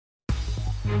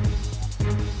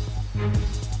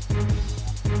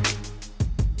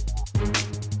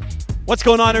What's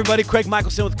going on, everybody? Craig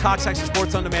Michelson with Cox Access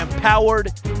Sports On Demand,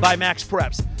 powered by Max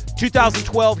Preps.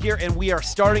 2012 here, and we are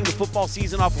starting the football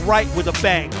season off right with a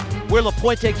bang. We're in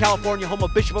Puente, California, home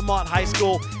of Bishop Amat High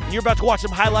School, and you're about to watch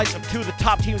some highlights of two of the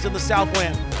top teams in the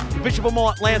Southland. The Bishop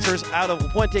Amat Lancers out of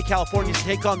Puente, California,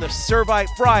 take on the Servite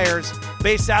Friars,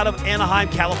 based out of Anaheim,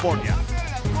 California.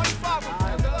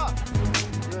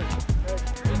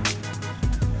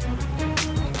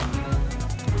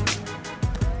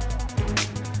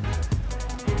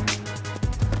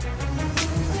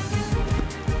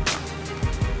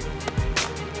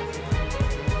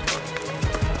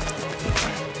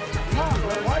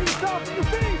 Why are you stopping your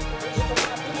feet?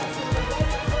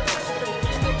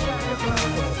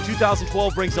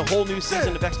 2012 brings a whole new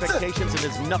season of expectations, and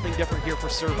is nothing different here for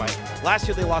Servite. Last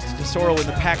year they lost to Tesoro in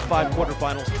the Pac-5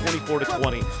 quarterfinals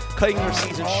 24-20, cutting their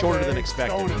season shorter than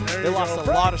expected. They lost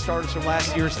a lot of starters from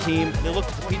last year's team, and they look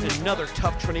to compete in another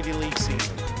tough Trinity League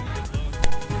season.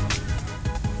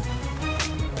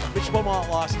 Bishop Amat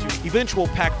lost to eventual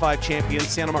Pac-5 champion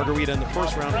Santa Margarita in the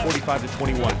first round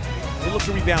 45-21. They look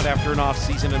to rebound after an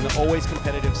off-season in the always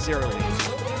competitive Servite League.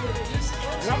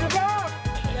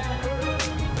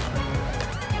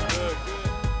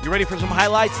 You ready for some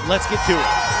highlights? Let's get to it.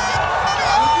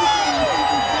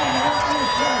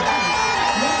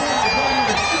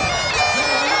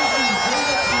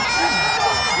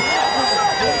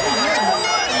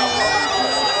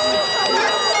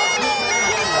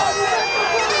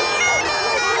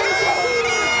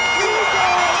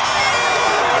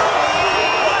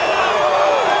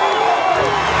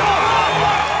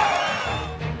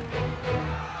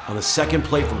 On the second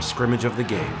play from scrimmage of the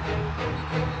game,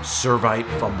 Servite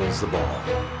fumbles the ball.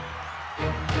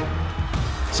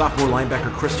 Sophomore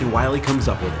linebacker Christian Wiley comes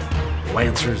up with it.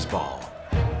 Lancers ball.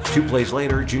 2 plays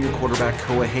later, junior quarterback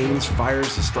Koa Haynes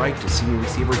fires the strike to senior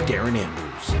receiver Darren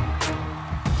Andrews.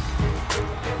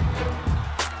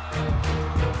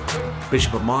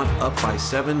 Bishop Amat up by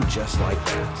 7 just like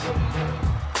that.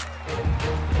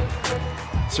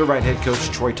 Servite head coach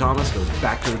Troy Thomas goes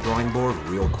back to the drawing board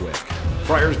real quick.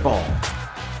 Friars ball.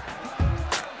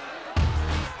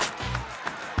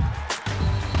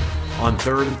 On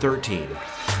 3rd and 13,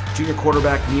 junior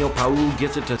quarterback Neil Paul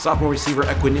gets it to sophomore receiver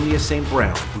Equinemius St.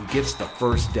 Brown, who gets the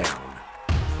first down.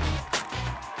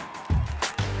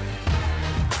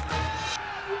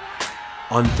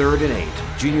 On 3rd and 8,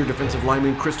 junior defensive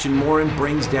lineman Christian Morin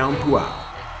brings down Puau.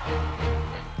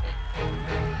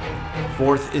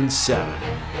 4th and 7.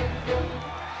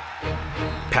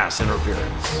 Pass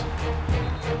interference.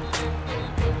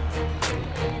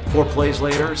 4 plays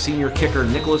later, senior kicker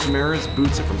Nicholas Maris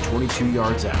boots it from 22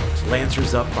 yards out.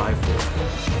 Lancers up by 4.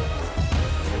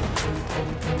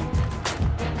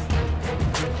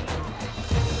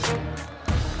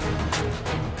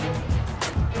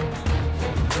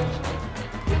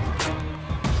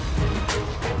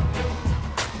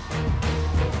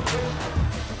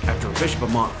 After Bishop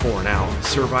Amat 4 and out,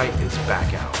 Servite is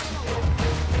back out.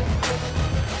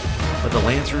 But the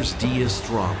Lancers' D is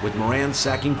strong, with Moran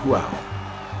sacking Puau.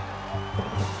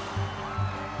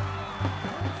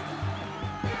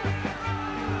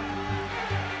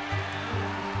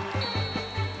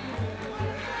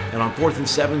 And on 4th and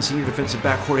 7, senior defensive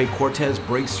back Jorge Cortez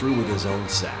breaks through with his own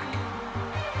sack.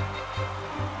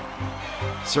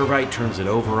 Servite turns it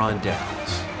over on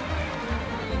downs.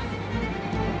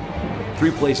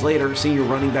 3 plays later, senior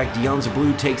running back Dion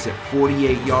Zablu takes it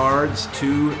 48 yards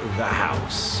to the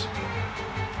house.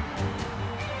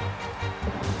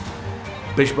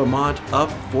 Bishop Amat up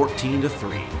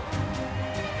 14-3.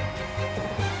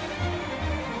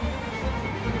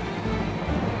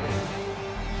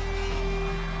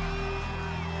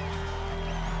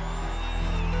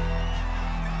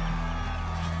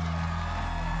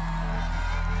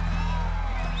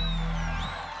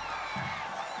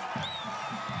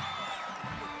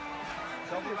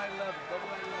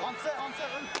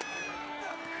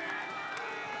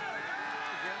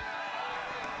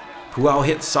 Puau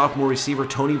hits sophomore receiver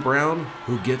Tony Brown,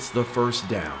 who gets the first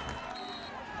down.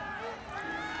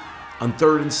 On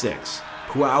 3rd and 6,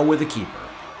 Puau with a keeper.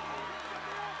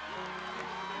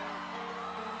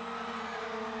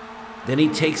 Then he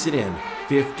takes it in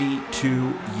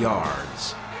 52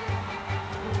 yards.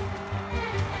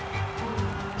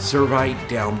 Servite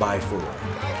down by 4.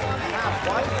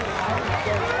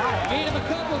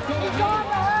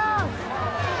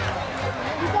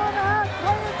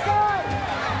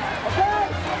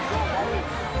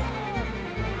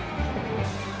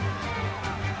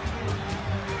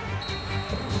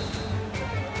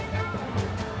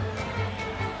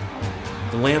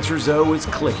 The Lancers O is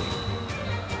clicking.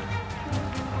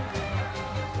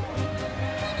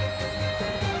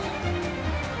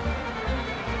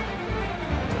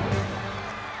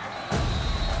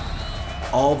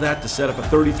 All that to set up a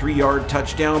 33-yard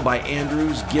touchdown by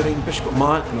Andrews, giving Bishop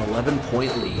Amat an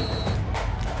 11-point lead.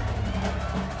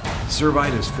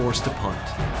 Servite is forced to punt,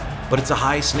 but it's a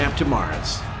high snap to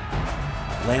Mars.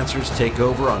 Lancers take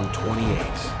over on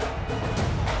 28.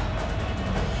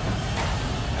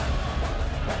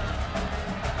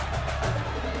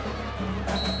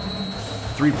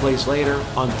 Three plays later,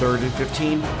 on 3rd and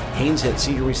 15, Haynes hit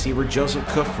senior receiver Joseph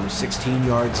Cook from 16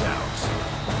 yards out.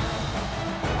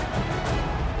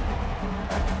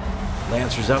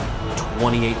 Lancers up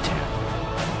 28-10.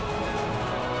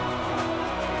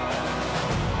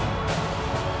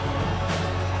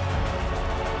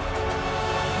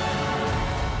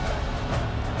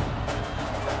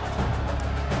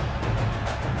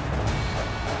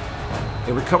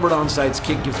 A recovered onside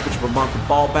kick gives Bishop Amat the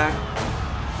ball back.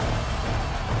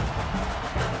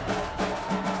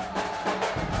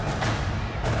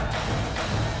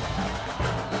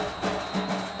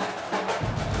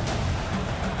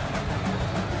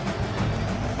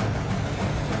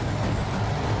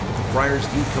 Friars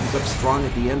D comes up strong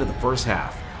at the end of the first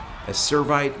half, as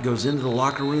Servite goes into the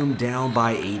locker room down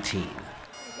by 18.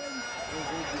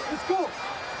 Let's go.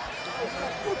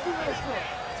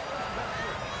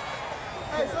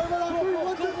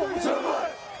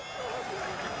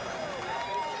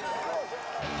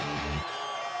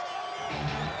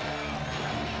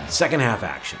 Second half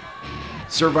action.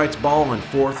 Servite's ball on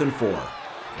 4th and 4.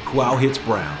 Puau hits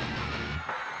Brown.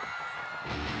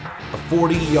 A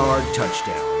 40-yard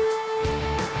touchdown.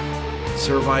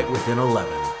 Servite within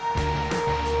 11.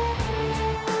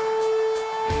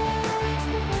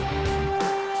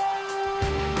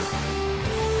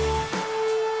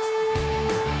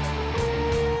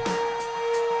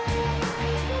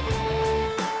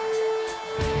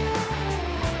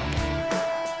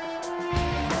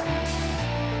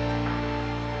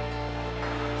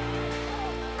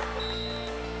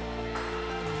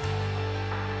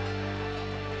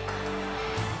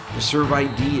 The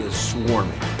Servite D is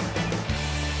swarming,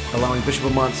 allowing Bishop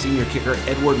Amat senior kicker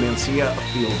Edward Mancia a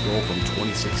field goal from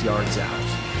 26 yards out.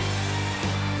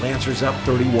 Lancers up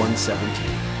 31-17.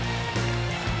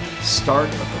 Start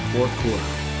of the 4th quarter.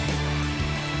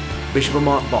 Bishop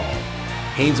Amat ball.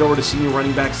 Haynes over to senior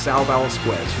running back Sal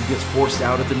Velasquez, who gets forced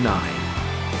out at the 9.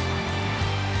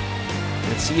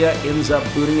 Mancia ends up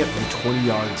booting it from 20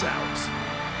 yards out.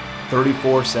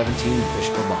 34-17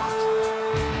 Bishop Amat.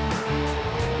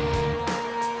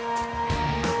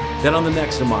 Then on the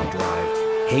next Amat drive,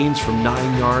 Haynes from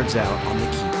 9 yards out on the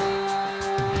keeper,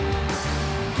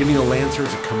 giving the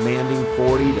Lancers a commanding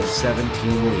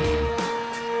 40-17 lead.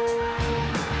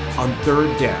 On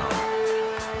 3rd down,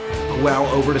 Puau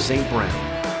over to St. Brown.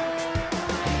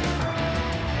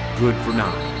 Good for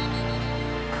 9.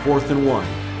 4th and 1,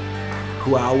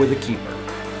 Puau with the keeper.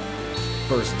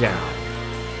 First down.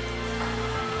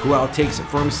 Puau takes it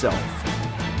for himself.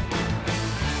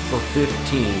 For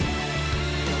 15.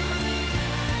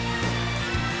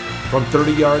 From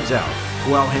 30 yards out,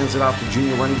 Puau hands it off to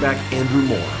junior running back Andrew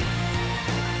Moore.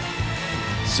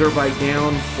 Servite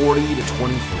down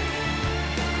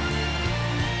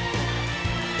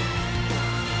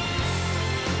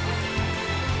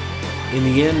 40-23. In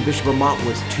the end, Bishop Amat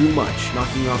was too much,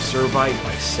 knocking off Servite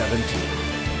by 17.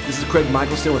 This is Craig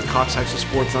Michelson with Cox High School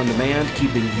Sports On Demand,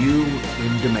 keeping you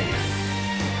in demand.